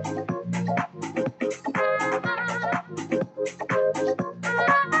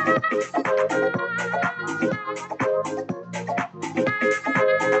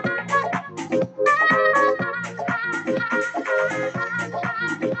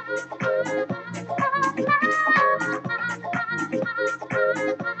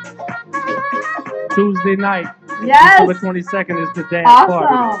 Tuesday night, Yes. December 22nd is the dance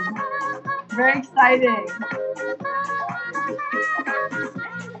party. Awesome. Very exciting.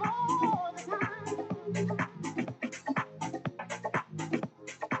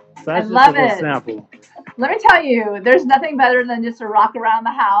 So that's just love a little it. sample. Let me tell you, there's nothing better than just to rock around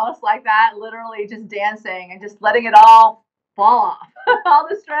the house like that, literally just dancing and just letting it all fall off. All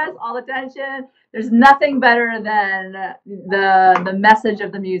the stress, all the tension. There's nothing better than the message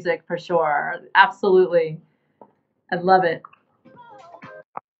of the music for sure. Absolutely. I love it.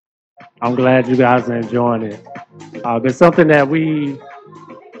 I'm glad you guys are enjoying it. It's something that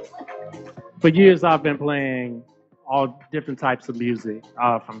for years I've been playing all different types of music,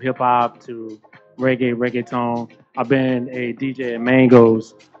 from hip hop to reggae, reggaeton. I've been a DJ at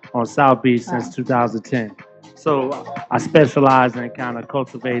Mango's on South Beach since 2010. So I specialize in kind of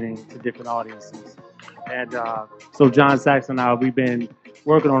cultivating to different audiences. And so John Saxon and I, we've been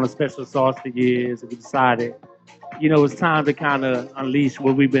working on a special sauce for years, and we decided, it's time to kind of unleash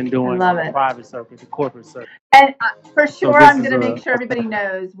what we've been doing love on the it. private circuit, the corporate circuit. And for sure, this I'm is going to a- make sure everybody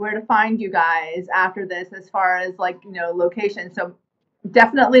knows where to find you guys after this as far as location. So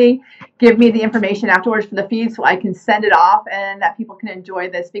definitely give me the information afterwards for the feed so I can send it off and that people can enjoy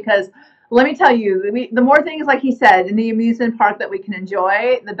this, because let me tell you, the more things, like he said, in the amusement park that we can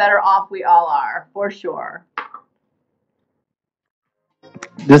enjoy, the better off we all are, for sure.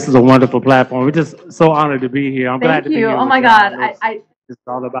 This is a wonderful platform. We're just so honored to be here. I'm glad Thank to be you. here. Oh with my John. God. It's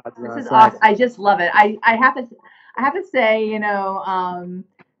all about John This is Saxon. awesome. I just love it. I have to say,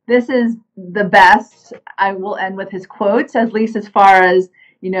 this is the best. I will end with his quotes, at least as far as,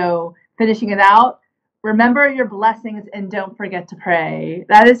 finishing it out. Remember your blessings and don't forget to pray.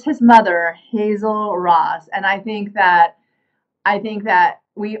 That is his mother, Hazel Ross. And I think that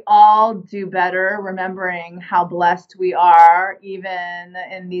we all do better remembering how blessed we are, even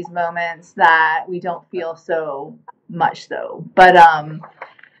in these moments that we don't feel so much so. But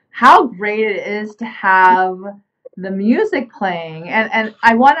how great it is to have the music playing, and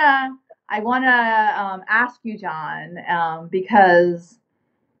I wanna ask you, John, because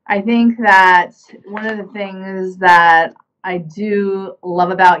I think that one of the things that I do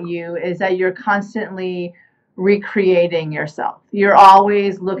love about you is that you're constantly recreating yourself. You're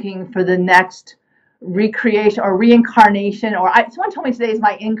always looking for the next recreation or reincarnation, or someone told me today is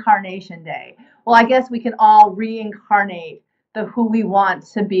my incarnation day. Well, I guess we can all reincarnate the who we want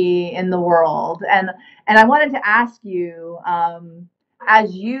to be in the world. And I wanted to ask you,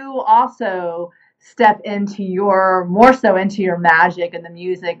 as you also step into more so into your magic and the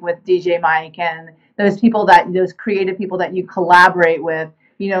music with DJ Mike and those creative people that you collaborate with,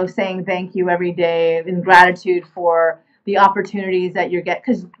 saying thank you every day in gratitude for the opportunities that you get,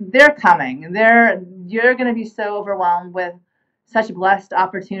 because they're coming. You're going to be so overwhelmed with such blessed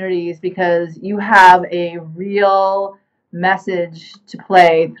opportunities because you have a real message to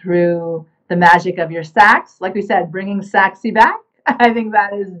play through the magic of your sax. Like we said, bringing Saxy back. I think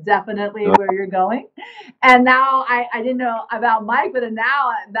that is definitely where you're going. And now I didn't know about Mike, but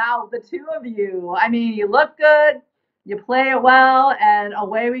now the two of you, I mean, you look good, you play it well, and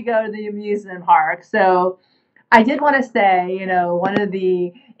away we go to the amusement park. So I did want to say, one of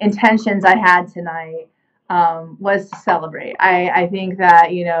the intentions I had tonight was to celebrate. I think that,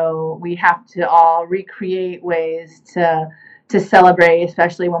 we have to all recreate ways to celebrate,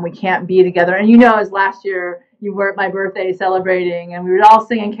 especially when we can't be together. And as last year, you were at my birthday celebrating and we were all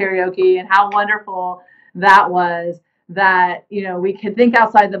singing karaoke, and how wonderful that was, that we could think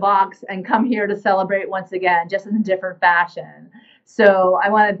outside the box and come here to celebrate once again, just in a different fashion. So I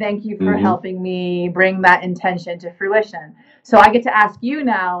want to thank you for Mhm. helping me bring that intention to fruition. So I get to ask you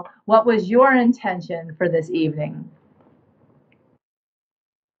now, what was your intention for this evening?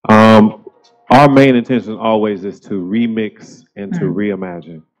 Um, our main intention always is to remix and to Mm.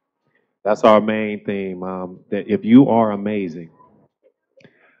 reimagine. That's our main theme. That if you are amazing,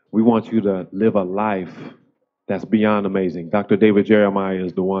 we want you to live a life that's beyond amazing. Dr. David Jeremiah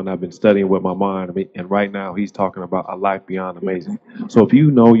is the one I've been studying with my mind, and right now he's talking about a life beyond amazing. So if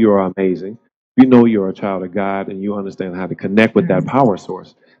you know you're amazing, if you know you're a child of God, and you understand how to connect with that Mm. power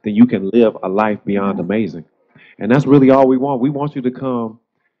source, then you can live a life beyond amazing. And that's really all we want. We want you to come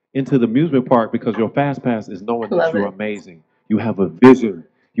into the amusement park because your fast pass is knowing I that love you're it. amazing. You have a vision.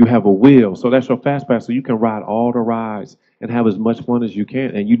 You have a will. So that's your fast pass. So you can ride all the rides and have as much fun as you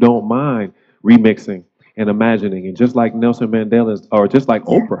can. And you don't mind remixing and imagining. And just like Nelson Mandela's, or just like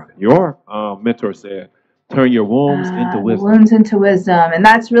Oprah, your mentor said, turn your wombs into The wisdom. wounds into wisdom. And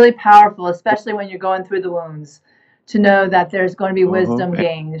that's really powerful, especially when you're going through the wounds, to know that there's going to be Uh-huh. wisdom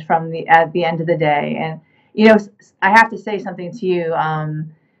gained from the at the end of the day. And you know, I have to say something to you.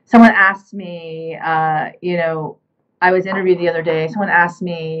 Someone asked me, I was interviewed the other day. Someone asked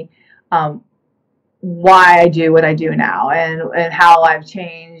me um, why I do what I do now, and how I've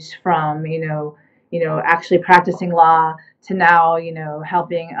changed from actually practicing law to now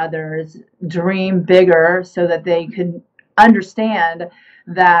helping others dream bigger so that they can understand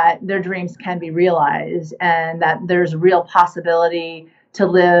that their dreams can be realized and that there's real possibility to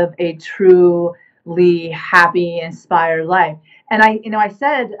live a truly happy, inspired life. And I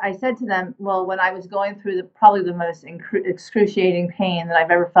said to them, well, when I was going through probably the most excruciating pain that I've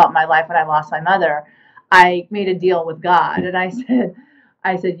ever felt in my life when I lost my mother, I made a deal with God, and I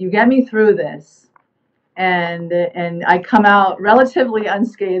said, you get me through this, and I come out relatively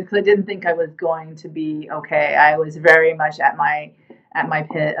unscathed because I didn't think I was going to be okay. I was very much at my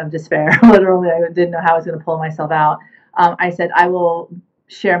pit of despair. Literally, I didn't know how I was going to pull myself out. I said, I will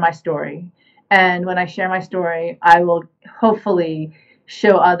share my story, and when I share my story, I will hopefully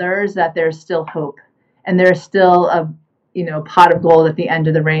show others that there's still hope, and there's still a pot of gold at the end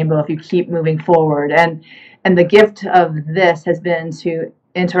of the rainbow if you keep moving forward. And the gift of this has been to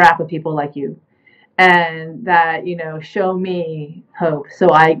interact with people like you, and that show me hope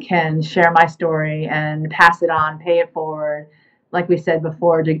so I can share my story and pass it on, pay it forward, like we said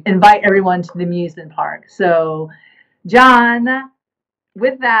before, to invite everyone to the amusement park. So John,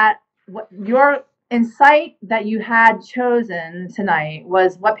 with that, what your insight that you had chosen tonight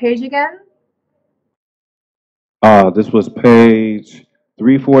was what page again? This was page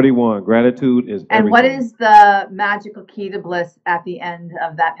 341. Gratitude is And what everything. is the magical key to bliss at the end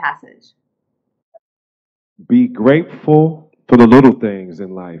of that passage? Be grateful for the little things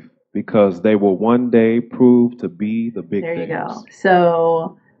in life because they will one day prove to be the big There you things. go.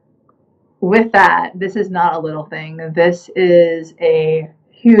 So with that, this is not a little thing. This is a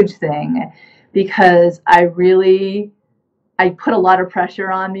huge thing, because I put a lot of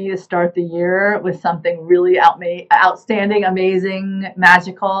pressure on me to start the year with something really outstanding, amazing,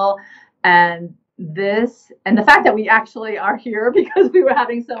 magical. And the fact that we actually are here because we were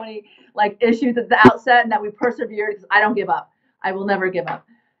having so many issues at the outset, and that we persevered, because I don't give up. I will never give up,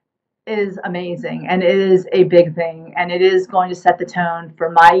 is amazing, and it is a big thing, and it is going to set the tone for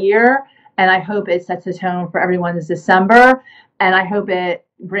my year, and I hope it sets the tone for everyone's December, and I hope it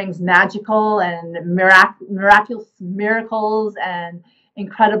brings magical and miraculous miracles and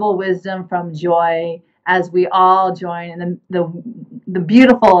incredible wisdom from Joy as we all join in the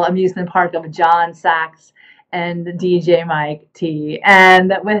beautiful amusement park of John Sachs and DJ Mike T.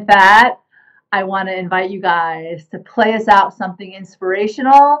 And with that, I want to invite you guys to play us out something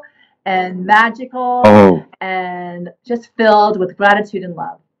inspirational and magical Oh, and just filled with gratitude and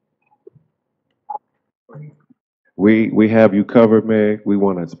love. we have you covered, Meg. We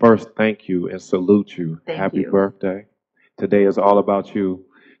want to first thank you and salute you. Thank Happy you. birthday. Today is all about you.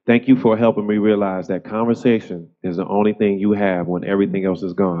 Thank you for helping me realize that conversation is the only thing you have when everything else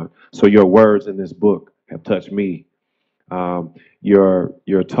is gone. So your words in this book have touched me. Your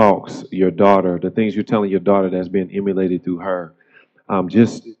talks, your daughter, the things you're telling your daughter that's being emulated through her.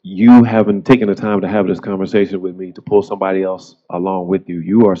 Just you having taken the time to have this conversation with me to pull somebody else along with you.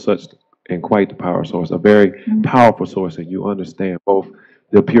 You are such and quite the power source, a very powerful source, and you understand both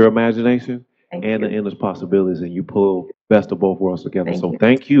the pure imagination Thank and the you. endless possibilities, and you pull best of both worlds together. Thank So you.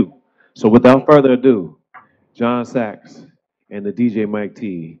 thank you. So without further ado, John Sachs and the DJ Mike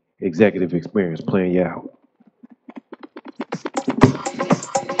T Executive Experience playing you out.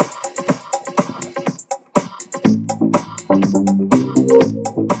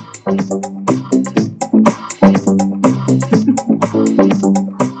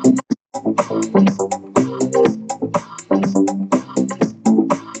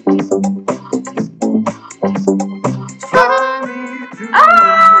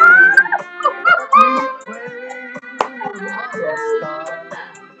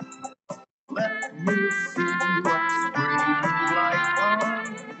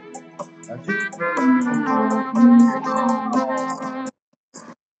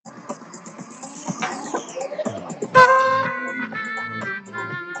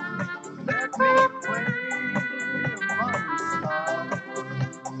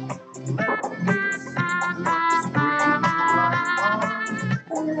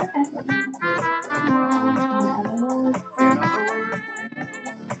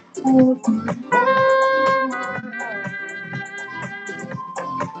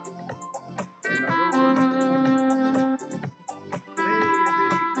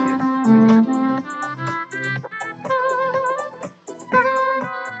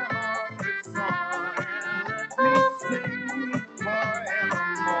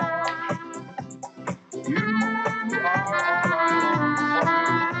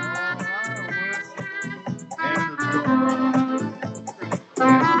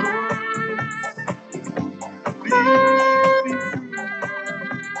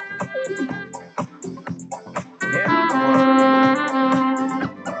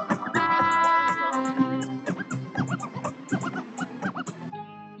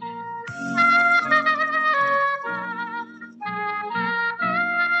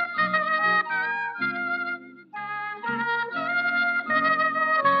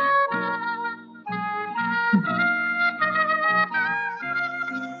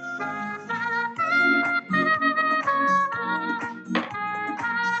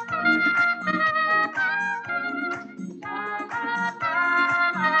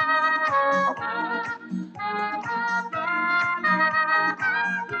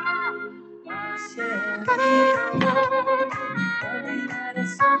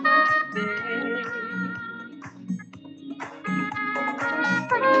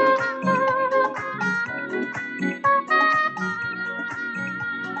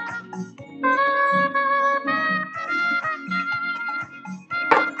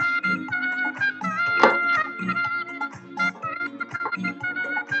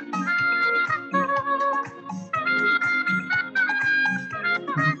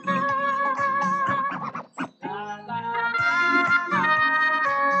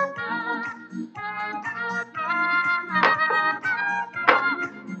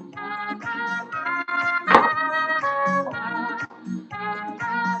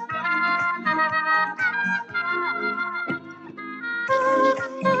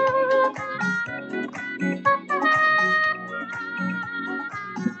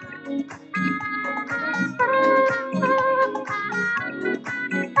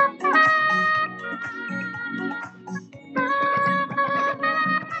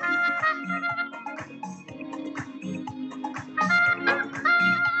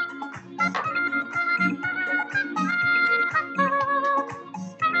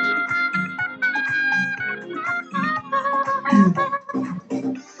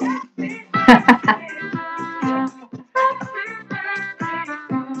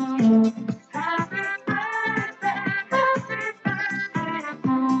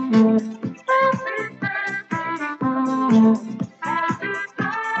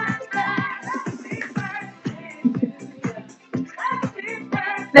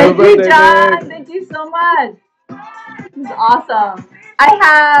 Thank you, birthday, John. man. Thank you so much. This is awesome. I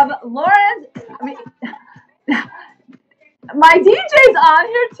have Lawrence. I mean, my DJ's on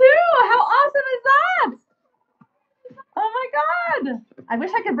here too. How awesome is that? Oh my God. I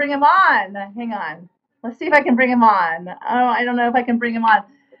wish I could bring him on. Hang on. Let's see if I can bring him on. Oh, I don't know if I can bring him on.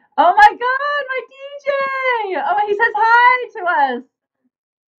 Oh my God, my DJ. Oh, he says hi to us.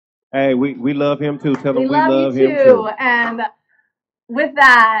 Hey, we love him too. Tell We him we love you love him too. too. And with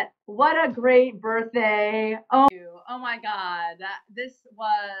that, what a great birthday. Oh my God. This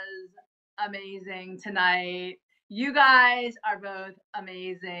was amazing tonight. You guys are both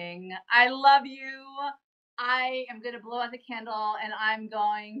amazing. I love you. I am going to blow out the candle and I'm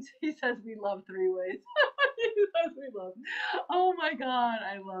going to, he says we love three ways. He says we love. Oh my God.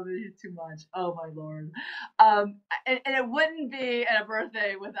 I love it too much. Oh my Lord. And it wouldn't be a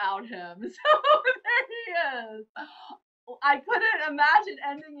birthday without him. So there he is. I couldn't imagine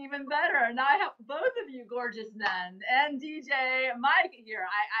ending even better. Now I have both of you gorgeous men and DJ Mike here.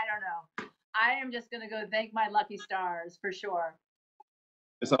 I don't know. I am just gonna go thank my lucky stars for sure.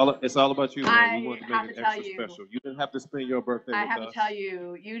 It's all about you, man. We I want to have make to it tell extra you, special. You didn't have to spend your birthday I with have to us. tell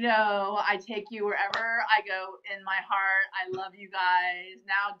you, you know, I take you wherever I go in my heart. I love you guys.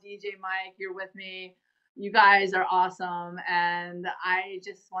 Now, DJ Mike, you're with me. You guys are awesome. And I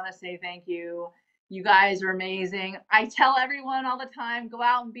just want to say thank you. You guys are amazing. I tell everyone all the time, go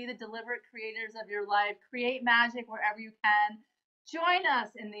out and be the deliberate creators of your life. Create magic wherever you can. Join us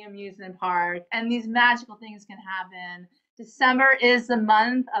in the amusement park, and these magical things can happen. December is the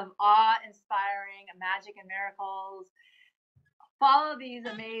month of awe-inspiring magic and miracles. Follow these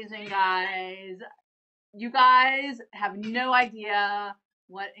amazing guys. You guys have no idea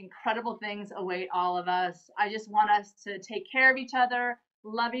what incredible things await all of us. I just want us to take care of each other,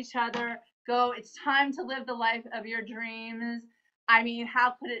 love each other, go. It's time to live the life of your dreams. I mean,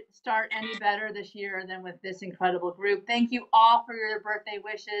 how could it start any better this year than with this incredible group? Thank you all for your birthday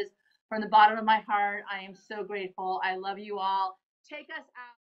wishes. From the bottom of my heart, I am so grateful. I love you all. Take us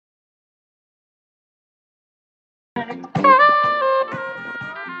out.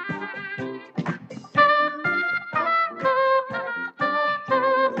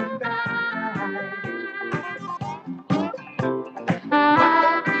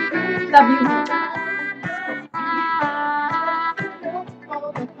 Love you.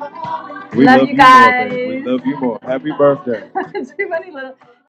 We Love love you you more, baby. We guys. love you more. Happy birthday. Too many little.